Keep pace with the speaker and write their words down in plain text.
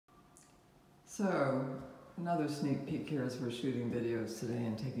So, another sneak peek here as we're shooting videos today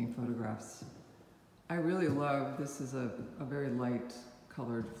and taking photographs. I really love, this is a very light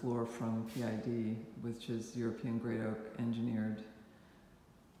colored floor from PID, which is European great oak engineered.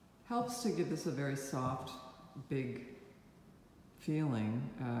 Helps to give this a very soft, big feeling.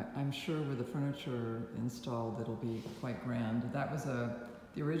 I'm sure with the furniture installed it'll be quite grand. That was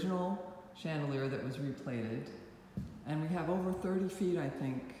the original chandelier that was replated. And we have over 30 feet, I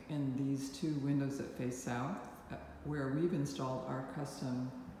think, in these two windows that face south, where we've installed our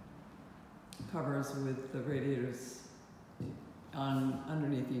custom covers with the radiators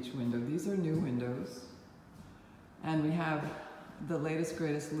underneath each window. These are new windows. And we have the latest,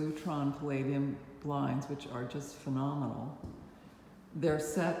 greatest Lutron Palladium blinds, which are just phenomenal. They're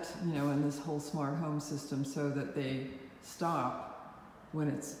set, in this whole smart home system so that they stop when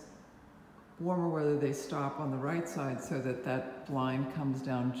it's warmer weather. They stop on the right side so that that blind comes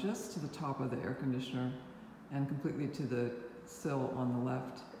down just to the top of the air conditioner and completely to the sill on the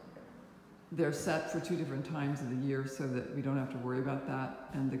left. They're set for 2 different times of the year so that we don't have to worry about that.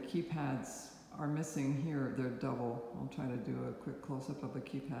 And the keypads are missing here. They're double. I'll try to do a quick close-up of the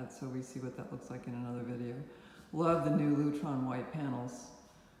keypad so we see what that looks like in another video. Love the new Lutron white panels.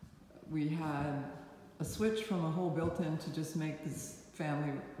 We had a switch from a hole built in to just make this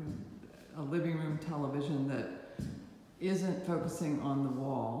family a living room television that isn't focusing on the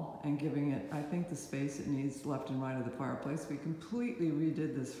wall and giving it, I think, the space it needs left and right of the fireplace. We completely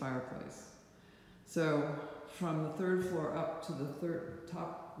redid this fireplace. So from the 3rd floor up to the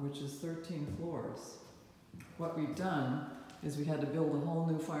top, which is 13 floors, what we've done is we had to build a whole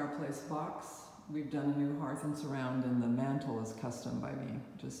new fireplace box. We've done a new hearth and surround, and the mantle is custom by me.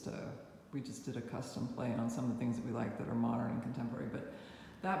 We just did a custom play on some of the things that we like that are modern and contemporary. But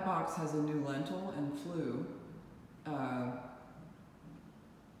that box has a new lentil and flue, a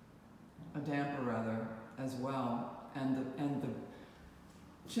damper rather, as well. And the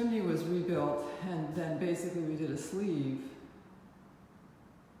chimney was rebuilt, and then basically we did a sleeve.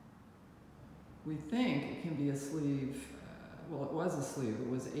 We think it can be a sleeve, well, it was a sleeve. It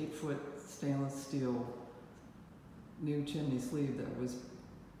was 8-foot stainless steel new chimney sleeve that was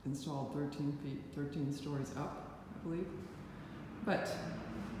installed 13 stories up, I believe. But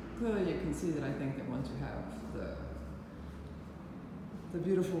clearly you can see that I think that once you have the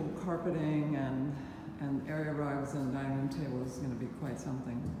beautiful carpeting and area rugs and dining room table is going to be quite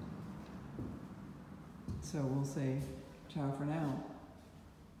something. So we'll say ciao for now.